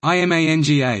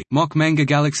iMaNGA, MaNGA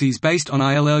galaxies based on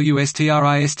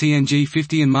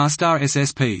IllustrisTNG-50 and MaStar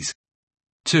SSPs.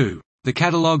 2. The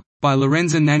Catalogue, by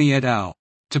Lorenz and Nani et al.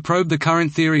 To probe the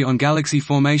current theory on galaxy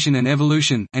formation and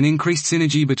evolution, an increased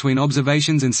synergy between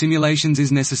observations and simulations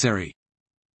is necessary.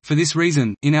 For this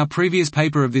reason, in our previous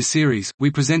paper of this series, we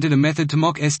presented a method to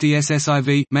mock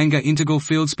SDSSIV MaNGA integral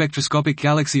field spectroscopic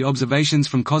galaxy observations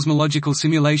from cosmological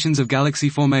simulations of galaxy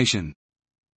formation.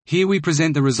 Here we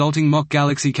present the resulting mock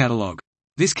galaxy catalogue.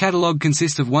 This catalogue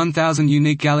consists of 1,000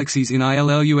 unique galaxies in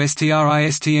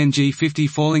IllustrisTNG-50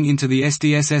 falling into the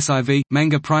SDSSIV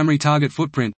MaNGA primary target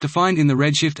footprint, defined in the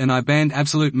redshift and I-band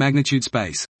absolute magnitude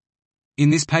space.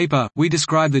 In this paper, we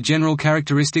describe the general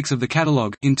characteristics of the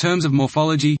catalogue, in terms of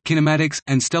morphology, kinematics,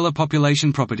 and stellar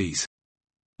population properties.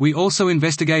 We also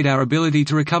investigate our ability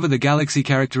to recover the galaxy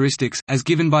characteristics, as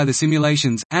given by the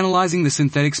simulations, analyzing the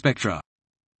synthetic spectra.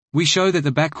 We show that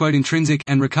the intrinsic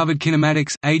and recovered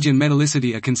kinematics, age and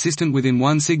metallicity are consistent within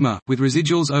 1 sigma, with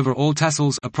residuals over all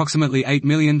tassels approximately 8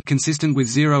 million consistent with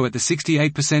 0 at the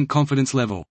 68% confidence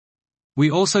level.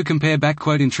 We also compare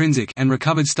intrinsic and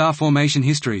recovered star formation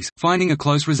histories, finding a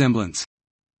close resemblance.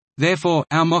 Therefore,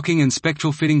 our mocking and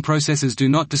spectral fitting processes do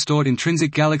not distort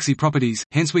intrinsic galaxy properties,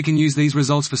 hence we can use these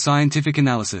results for scientific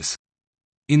analysis.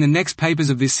 In the next papers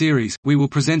of this series, we will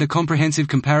present a comprehensive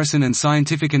comparison and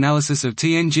scientific analysis of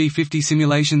TNG-50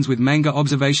 simulations with MaNGA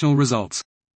observational results.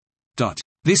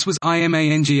 This was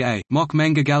iMaNGA, mock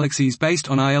MaNGA galaxies based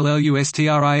on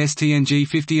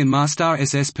IllustrisTNG-50 and MaStar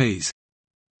SSPs.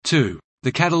 2.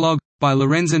 The Catalogue, by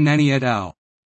Lorenz and Nani et al.